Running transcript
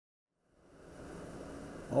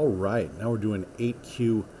Alright, now we're doing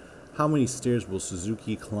 8Q. How many stairs will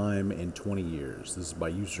Suzuki climb in 20 years? This is by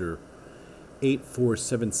user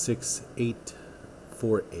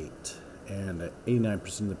 8476848, and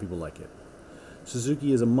 89% of the people like it.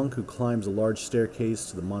 Suzuki is a monk who climbs a large staircase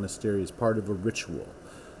to the monastery as part of a ritual.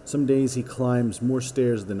 Some days he climbs more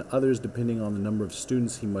stairs than others depending on the number of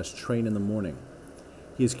students he must train in the morning.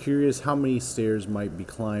 He is curious how many stairs might be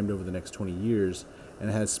climbed over the next 20 years and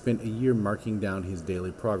has spent a year marking down his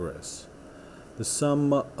daily progress. The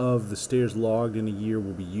sum of the stairs logged in a year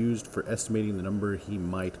will be used for estimating the number he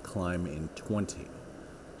might climb in 20.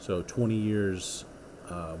 So 20 years,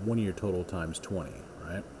 1 year total times 20,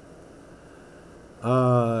 right?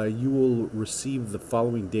 You will receive the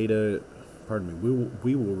following data,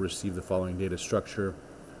 we will receive the following data structure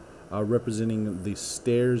representing the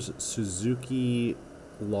stairs Suzuki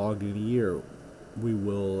logged in a year. We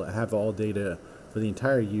will have all data for the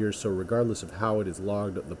entire year, so regardless of how it is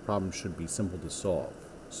logged, the problem should be simple to solve.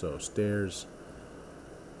 So stairs,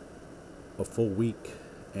 a full week,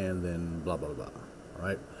 and then blah blah blah. All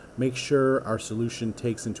right. Make sure our solution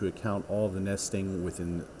takes into account all the nesting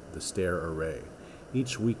within the stair array.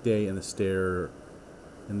 Each weekday in the stairs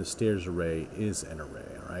array is an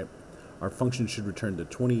array. All right. Our function should return the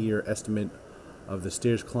 20-year estimate of the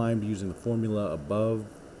stairs climbed using the formula above.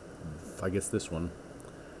 I guess this one.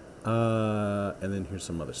 And then here's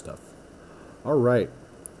some other stuff. Alright,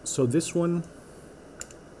 so this one,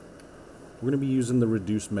 we're going to be using the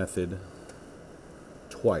reduce method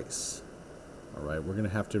twice. Alright, we're going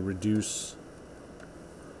to have to reduce,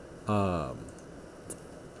 we're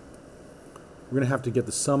going to have to get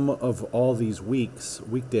the sum of all these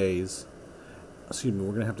weekdays, we're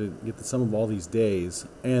going to have to get the sum of all these days,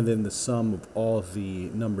 and then the sum of all the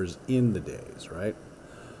numbers in the days, right?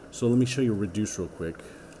 So let me show you reduce real quick.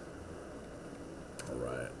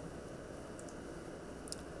 Alright.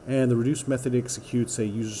 And the reduce method executes a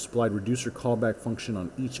user-supplied reducer callback function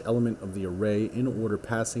on each element of the array in order,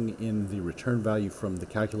 passing in the return value from the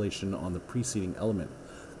calculation on the preceding element.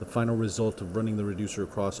 The final result of running the reducer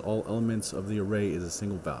across all elements of the array is a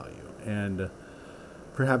single value. And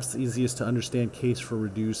perhaps the easiest to understand case for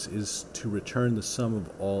reduce is to return the sum of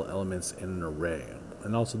all elements in an array.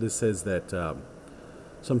 And also this says that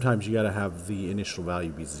sometimes you got to have the initial value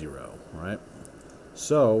be 0, right?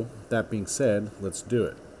 So, that being said, let's do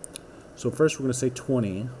it. So first we're going to say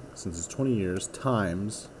 20, since it's 20 years,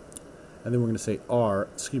 times, and then we're going to say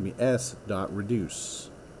s dot reduce.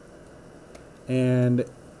 And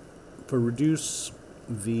for reduce,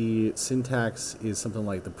 the syntax is something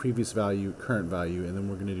like the previous value, current value, and then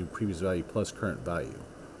we're going to do previous value plus current value,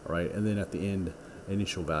 all right? And then at the end,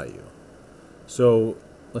 initial value. So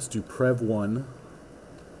let's do prev1,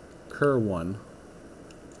 cur1,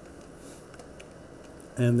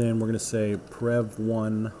 and then we're going to say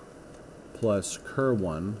prev1 plus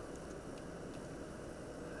cur1,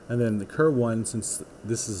 and then the cur1, since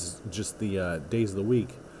this is just the days of the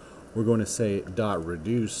week, we're going to say dot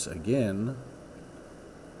reduce again,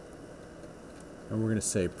 and we're going to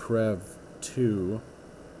say prev2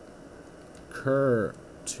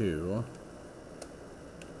 cur2,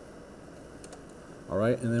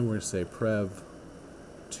 alright, and then we're going to say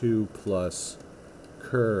prev2 plus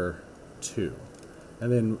cur2.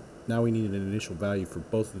 And then now we need an initial value for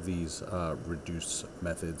both of these reduce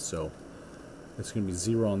methods. So it's going to be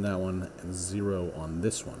 0 on that one and 0 on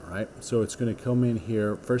this one, right? So it's going to come in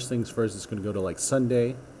here. First things first, it's going to go to like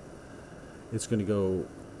Sunday. It's going to go,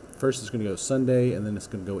 first it's going to go Sunday, and then it's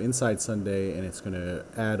going to go inside Sunday, and it's going to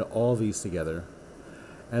add all these together.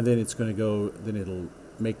 And then it's going to go, then it'll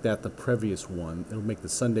make that the previous one. It'll make the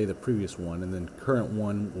Sunday the previous one, and then current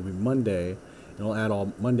one will be Monday. It'll add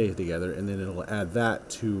all Mondays together, and then it'll add that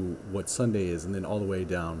to what Sunday is, and then all the way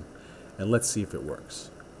down. And let's see if it works.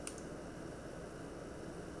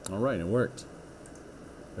 Alright, it worked.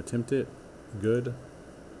 Attempt it. Good.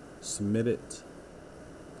 Submit it.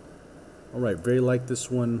 Alright, very like this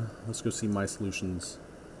one. Let's go see my solutions.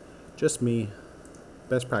 Just me.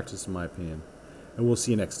 Best practice in my opinion. And we'll see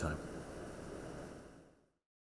you next time.